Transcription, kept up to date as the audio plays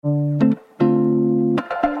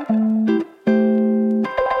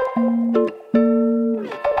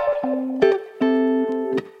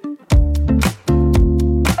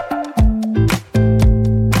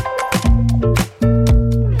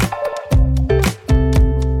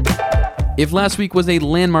If last week was a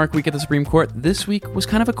landmark week at the Supreme Court, this week was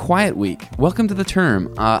kind of a quiet week. Welcome to The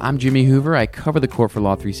Term. I'm Jimmy Hoover. I cover the court for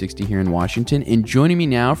Law 360 here in Washington. And joining me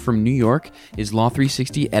now from New York is Law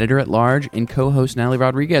 360 editor-at-large and co-host Natalie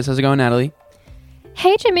Rodriguez. How's it going, Natalie?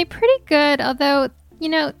 Hey, Jimmy. Pretty good. Although,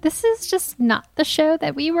 this is just not the show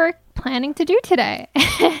that we were planning to do today.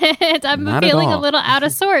 I'm feeling a little out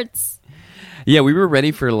of sorts. Yeah, we were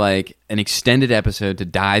ready for an extended episode to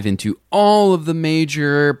dive into all of the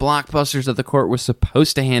major blockbusters that the court was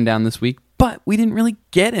supposed to hand down this week, but we didn't really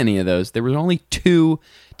get any of those. There were only 2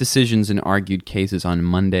 decisions in argued cases on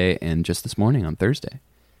Monday and just this morning on Thursday.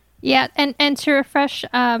 Yeah, and to refresh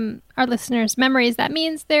our listeners' memories, that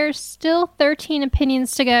means there's still 13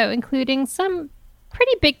 opinions to go, including some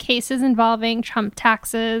pretty big cases involving Trump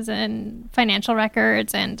taxes and financial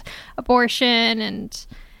records and abortion and...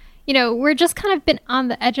 we're just kind of been on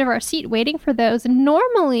the edge of our seat waiting for those. And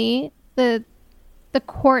normally the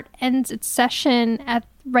court ends its session at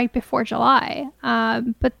right before July.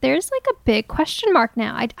 But there's a big question mark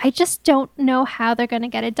now. I just don't know how they're going to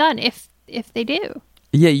get it done if they do.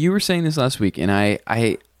 Yeah, you were saying this last week, and I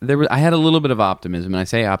had a little bit of optimism, and I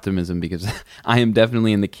say optimism because I am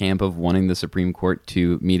definitely in the camp of wanting the Supreme Court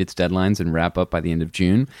to meet its deadlines and wrap up by the end of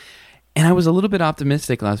June. And I was a little bit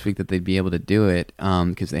optimistic last week that they'd be able to do it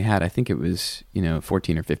because they had, I think it was,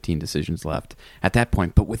 14 or 15 decisions left at that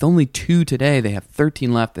point. But with only 2 today, they have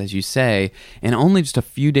 13 left, as you say, and only just a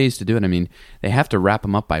few days to do it. I mean, they have to wrap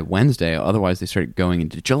them up by Wednesday. Otherwise, they start going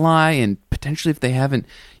into July. And potentially, if they haven't,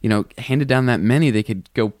 handed down that many, they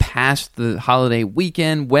could go past the holiday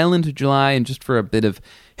weekend, well into July. And just for a bit of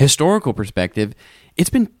historical perspective, it's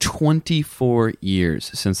been 24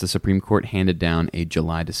 years since the Supreme Court handed down a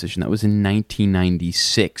July decision. That was in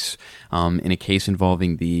 1996 in a case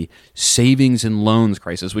involving the savings and loans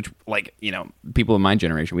crisis, which, people of my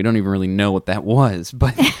generation, we don't even really know what that was.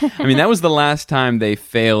 But, that was the last time they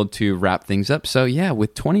failed to wrap things up. So, yeah,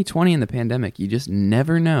 with 2020 and the pandemic, you just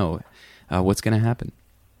never know what's going to happen.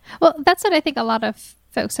 Well, that's what I think a lot of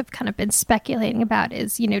folks have kind of been speculating about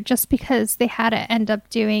is, just because they had to end up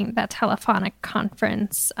doing that telephonic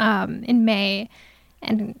conference in May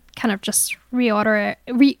and kind of just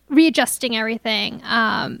readjusting everything,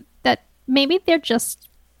 that maybe they're just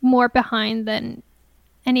more behind than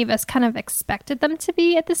any of us kind of expected them to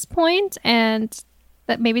be at this point, and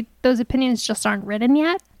that maybe those opinions just aren't written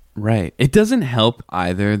yet. Right. It doesn't help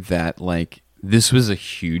either that, this was a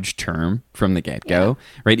huge term from the get-go,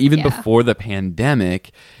 right? Even before the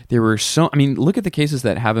pandemic, there were look at the cases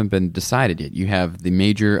that haven't been decided yet. You have the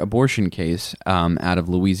major abortion case out of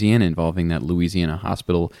Louisiana involving that Louisiana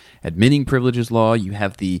hospital admitting privileges law. You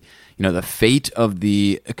have the fate of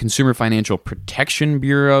the Consumer Financial Protection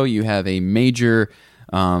Bureau. You have a major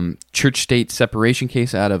church-state separation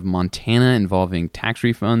case out of Montana involving tax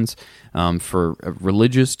refunds for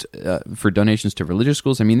donations to religious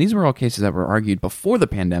schools. These were all cases that were argued before the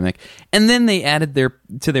pandemic, and then they added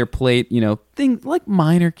to their plate, things like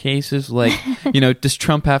minor cases, does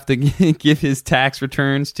Trump have to give his tax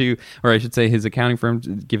returns to, or I should say, his accounting firm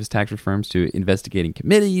give his tax returns to investigating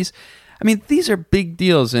committees? These are big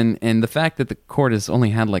deals, and the fact that the court has only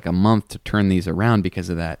had a month to turn these around because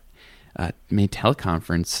of that May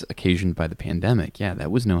teleconference occasioned by the pandemic. Yeah,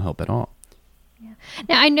 that was no help at all. Yeah.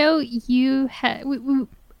 Now, I know you had,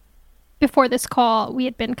 before this call, we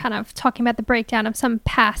had been kind of talking about the breakdown of some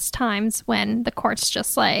past times when the courts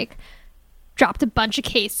just dropped a bunch of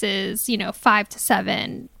cases, 5 to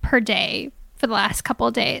 7 per day for the last couple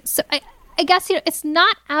of days. So I guess, it's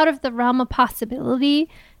not out of the realm of possibility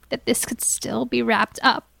that this could still be wrapped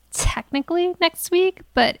up technically next week,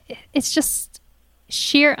 but it's just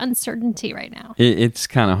sheer uncertainty right now. It's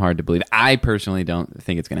kind of hard to believe. I personally don't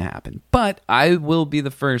think it's going to happen, but I will be the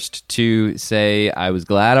first to say I was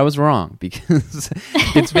glad I was wrong because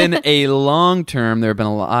it's been a long term. There have been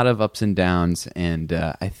a lot of ups and downs, and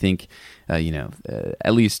I think,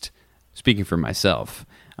 at least speaking for myself,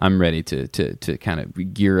 I'm ready to kind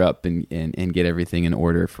of gear up and get everything in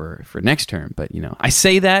order for next term. But, I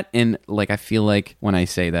say that, and I feel like when I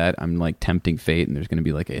say that, I'm tempting fate, and there's going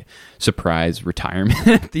to be a surprise retirement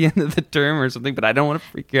at the end of the term or something, but I don't want to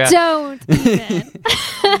freak you out. Don't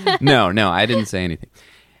even. No, I didn't say anything.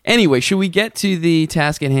 Anyway, should we get to the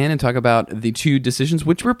task at hand and talk about the 2 decisions,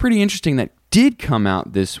 which were pretty interesting, that did come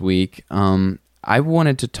out this week? I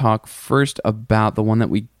wanted to talk first about the one that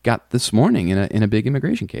we got this morning in a big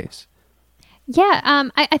immigration case. Yeah,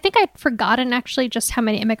 I think I'd forgotten actually just how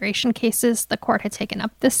many immigration cases the court had taken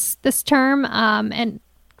up this term, and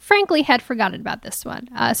frankly had forgotten about this one.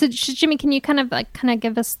 So Jimmy, can you kind of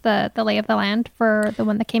give us the lay of the land for the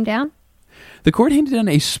one that came down? The court handed down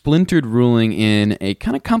a splintered ruling in a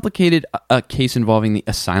kind of complicated case involving the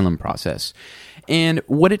asylum process. And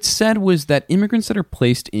what it said was that immigrants that are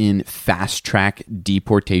placed in fast-track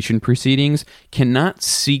deportation proceedings cannot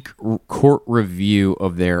seek court review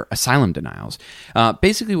of their asylum denials.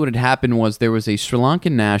 Basically, what had happened was there was a Sri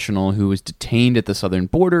Lankan national who was detained at the southern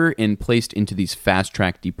border and placed into these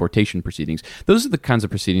fast-track deportation proceedings. Those are the kinds of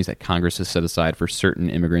proceedings that Congress has set aside for certain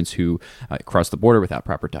immigrants who cross the border without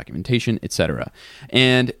proper documentation, etc.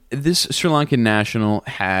 And this Sri Lankan national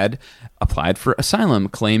had applied for asylum,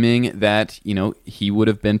 claiming that, he would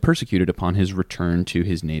have been persecuted upon his return to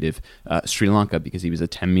his native Sri Lanka because he was a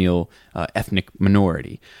Tamil ethnic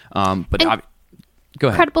minority. Go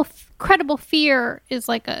ahead. Credible fear is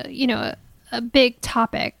like a big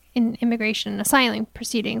topic in immigration and asylum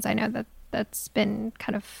proceedings. I know that's been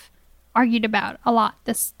kind of argued about a lot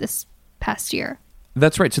this past year.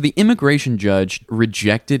 That's right. So the immigration judge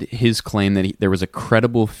rejected his claim that there was a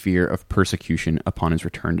credible fear of persecution upon his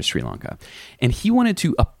return to Sri Lanka. And he wanted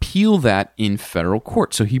to appeal that in federal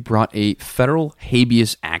court. So he brought a federal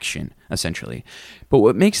habeas action, essentially. But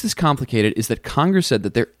what makes this complicated is that Congress said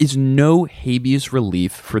that there is no habeas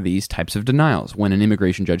relief for these types of denials when an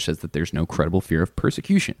immigration judge says that there's no credible fear of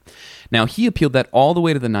persecution. Now, he appealed that all the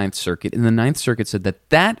way to the Ninth Circuit, and the Ninth Circuit said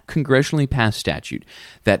that congressionally passed statute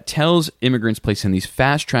that tells immigrants placed in these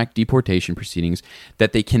fast-track deportation proceedings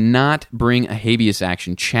that they cannot bring a habeas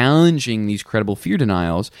action challenging these credible fear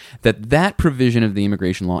denials, that provision of the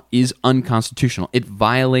immigration law is unconstitutional. It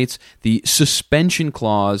violates the suspension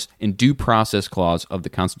clause and due process clause of the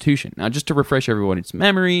Constitution. Now, just to refresh everyone's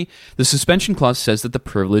memory, the suspension clause says that the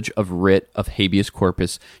privilege of writ of habeas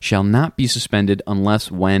corpus shall not be suspended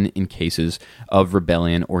unless when, in cases of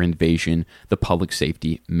rebellion or invasion, the public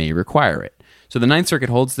safety may require it. So the Ninth Circuit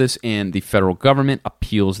holds this, and the federal government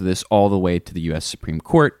appeals this all the way to the U.S. Supreme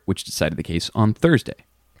Court, which decided the case on Thursday.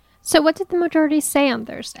 So what did the majority say on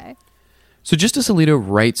Thursday? So Justice Alito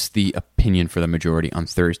writes the opinion for the majority on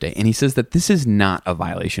Thursday, and he says that this is not a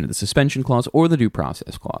violation of the suspension clause or the due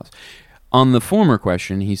process clause. On the former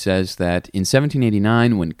question, he says that in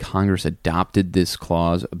 1789, when Congress adopted this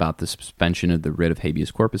clause about the suspension of the writ of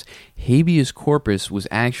habeas corpus was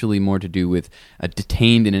actually more to do with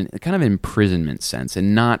detained in a kind of imprisonment sense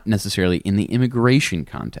and not necessarily in the immigration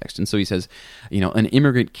context. And so he says, an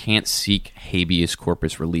immigrant can't seek habeas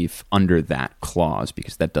corpus relief under that clause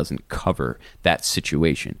because that doesn't cover that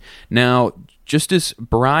situation. Now, Justice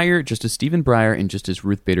Stephen Breyer, and Justice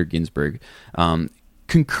Ruth Bader Ginsburg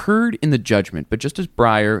concurred in the judgment, but Justice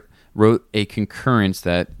Breyer wrote a concurrence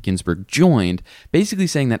that Ginsburg joined, basically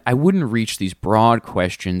saying that I wouldn't reach these broad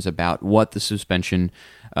questions about what the suspension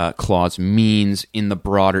clause means in the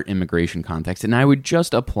broader immigration context, and I would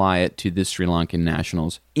just apply it to this Sri Lankan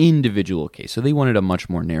national's individual case. So they wanted a much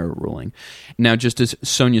more narrow ruling. Now, Justice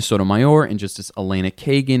Sonia Sotomayor and Justice Elena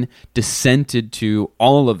Kagan dissented to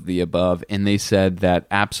all of the above, and they said that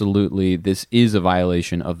absolutely this is a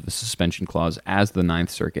violation of the suspension clause as the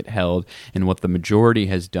Ninth Circuit held, and what the majority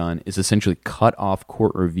has done is essentially cut off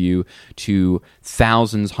court review to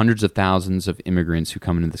hundreds of thousands of immigrants who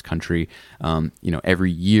come into this country,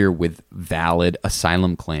 every year with valid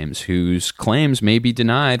asylum claims, whose claims may be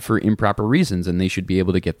denied for improper reasons, and they should be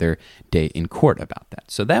able to get their day in court about that.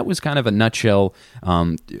 So that was kind of a nutshell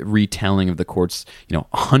retelling of the court's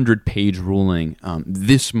 100-page ruling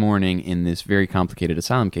this morning in this very complicated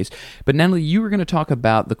asylum case. But Natalie, you were going to talk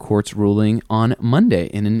about the court's ruling on Monday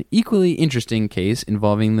in an equally interesting case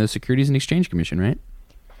involving the Securities and Exchange Commission, right?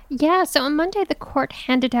 Yeah, so on Monday the court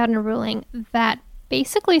handed down a ruling that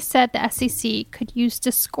basically said the SEC could use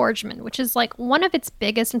disgorgement, which is like one of its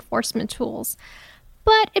biggest enforcement tools,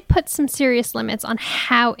 but it put some serious limits on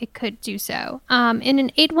how it could do so. In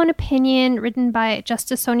an 8-1 opinion written by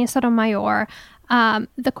Justice Sonia Sotomayor,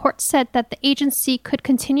 the court said that the agency could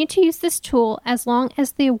continue to use this tool as long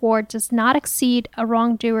as the award does not exceed a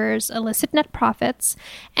wrongdoer's illicit net profits,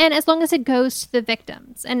 and as long as it goes to the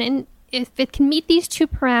victims. And if it can meet these two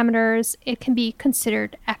parameters, it can be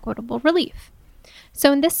considered equitable relief.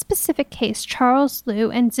 So in this specific case, Charles Liu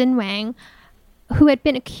and Xin Wang, who had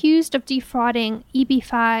been accused of defrauding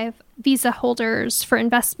EB-5 visa holders for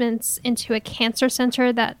investments into a cancer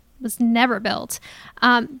center that was never built,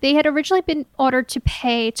 they had originally been ordered to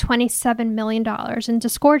pay $27 million in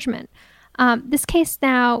disgorgement. This case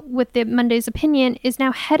now, with the Monday's opinion, is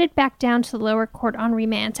now headed back down to the lower court on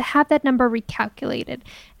remand to have that number recalculated,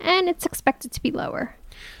 and it's expected to be lower.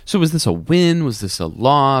 So was this a win? Was this a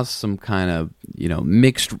loss? Some kind of,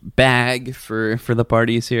 mixed bag for the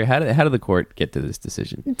parties here? How did the court get to this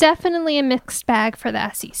decision? Definitely a mixed bag for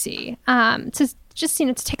the SEC. just,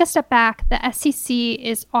 to take a step back, the SEC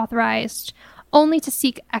is authorized only to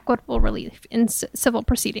seek equitable relief in civil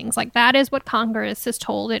proceedings. Like, that is what Congress has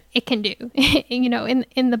told it can do,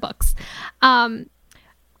 in the books.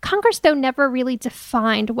 Congress, though, never really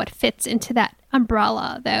defined what fits into that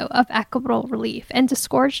umbrella, though, of equitable relief. And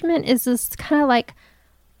disgorgement is this kind of like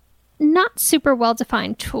not super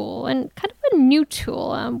well-defined tool, and kind of a new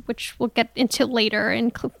tool, which we'll get into later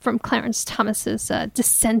from Clarence Thomas's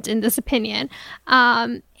dissent in this opinion.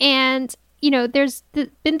 And, there's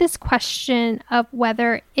been this question of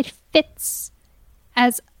whether it fits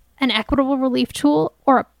as an equitable relief tool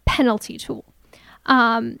or a penalty tool.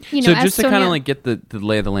 So just to kind of like get the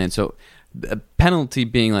lay of the land. So a penalty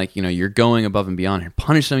being like, you're going above and beyond and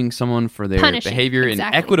punishing someone for their behavior.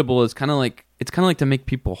 Exactly. And equitable is kind of like, it's kind of like to make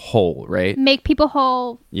people whole, right? Make people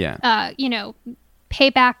whole. Yeah. Pay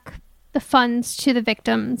back the funds to the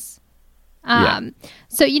victims.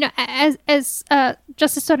 So, as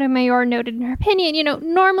Justice Sotomayor noted in her opinion,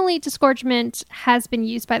 normally disgorgement has been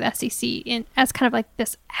used by the SEC as kind of like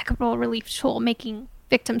this equitable relief tool, making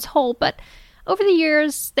victims whole. But over the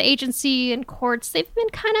years, the agency and courts, they've been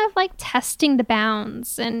kind of like testing the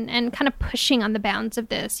bounds and kind of pushing on the bounds of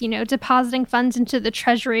this, depositing funds into the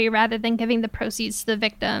Treasury rather than giving the proceeds to the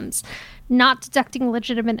victims, not deducting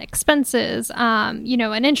legitimate expenses. An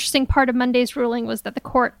interesting part of Monday's ruling was that the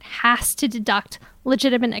court has to deduct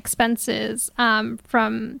legitimate expenses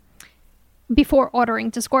from before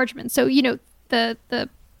ordering disgorgement. So, the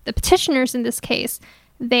petitioners in this case,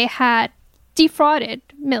 they had defrauded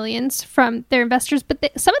millions from their investors,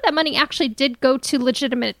 but some of that money actually did go to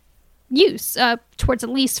legitimate use towards a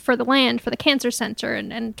lease for the land for the cancer center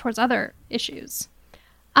and towards other issues.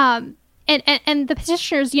 And the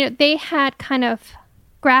petitioners, they had kind of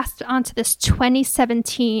grasped onto this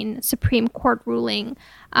 2017 Supreme Court ruling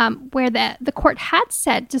where the court had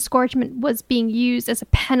said disgorgement was being used as a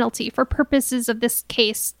penalty for purposes of this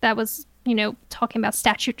case that was, talking about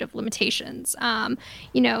statute of limitations, and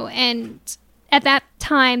at that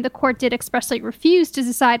time, the court did expressly refuse to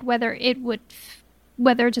decide whether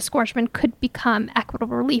disgorgement could become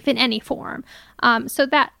equitable relief in any form. So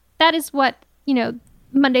that is what,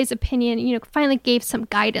 Monday's opinion, finally gave some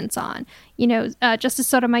guidance on. Justice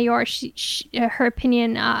Sotomayor, her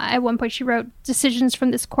opinion, at one point she wrote, decisions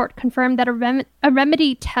from this court confirmed that a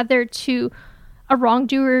remedy tethered to a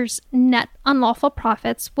wrongdoer's net unlawful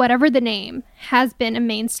profits, whatever the name, has been a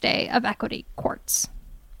mainstay of equity courts.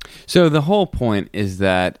 So the whole point is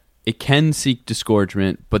that it can seek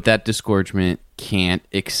disgorgement, but that disgorgement can't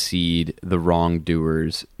exceed the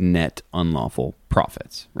wrongdoer's net unlawful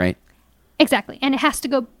profits, right? Exactly. And it has to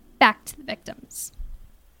go back to the victims.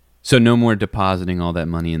 So no more depositing all that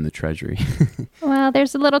money in the Treasury. Well,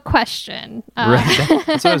 there's a little question. Right.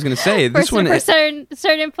 That's what I was going to say. For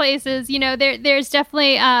certain places, there's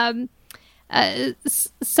definitely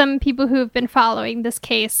some people who have been following this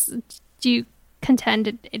case do contend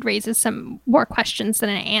it raises some more questions than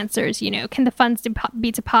it answers. Can the funds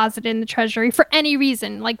be deposited in the Treasury for any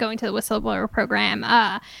reason, like going to the whistleblower program?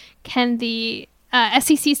 Can the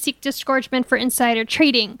SEC seek disgorgement for insider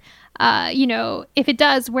trading? If it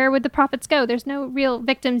does, where would the profits go? There's no real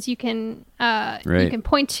victims you can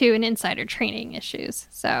point to in insider trading issues.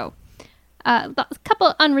 So a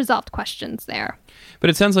couple unresolved questions there. But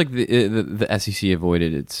it sounds like the SEC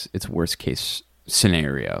avoided its worst case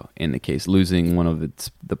scenario in the case, losing one of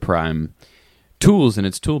the prime tools in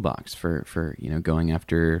its toolbox for going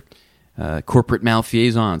after corporate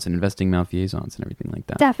malfeasance and investing malfeasance and everything like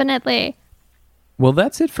that. Definitely. Well,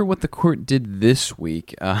 that's it for what the court did this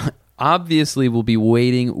week. Obviously, we'll be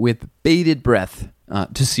waiting with bated breath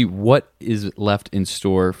to see what is left in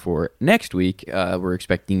store for next week. We're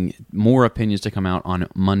expecting more opinions to come out on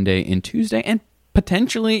Monday and Tuesday, and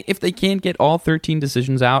potentially, if they can't get all 13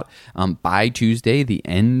 decisions out by Tuesday, the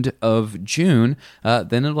end of June,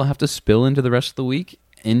 then it'll have to spill into the rest of the week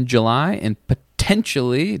in July and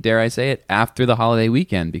potentially, dare I say it, after the holiday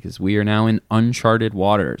weekend, because we are now in uncharted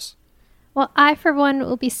waters. Well, I, for one,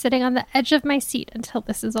 will be sitting on the edge of my seat until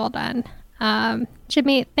this is all done.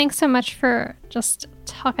 Jimmy, thanks so much for just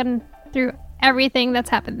talking through everything that's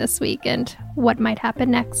happened this week and what might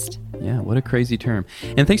happen next. Yeah, what a crazy term.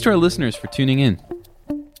 And thanks to our listeners for tuning in.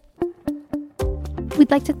 We'd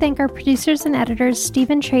like to thank our producers and editors,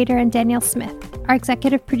 Stephen Trader and Danielle Smith, our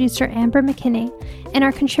executive producer, Amber McKinney, and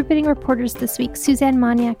our contributing reporters this week, Suzanne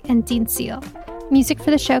Moniak and Dean Seal. Music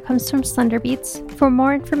for the show comes from Slender Beats. For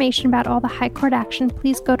more information about all the High Court action,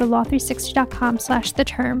 please go to law360.com/the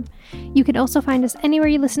term. You can also find us anywhere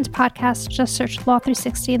you listen to podcasts. Just search Law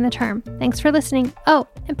 360 in the term. Thanks for listening. Oh,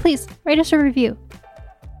 and please rate us a review.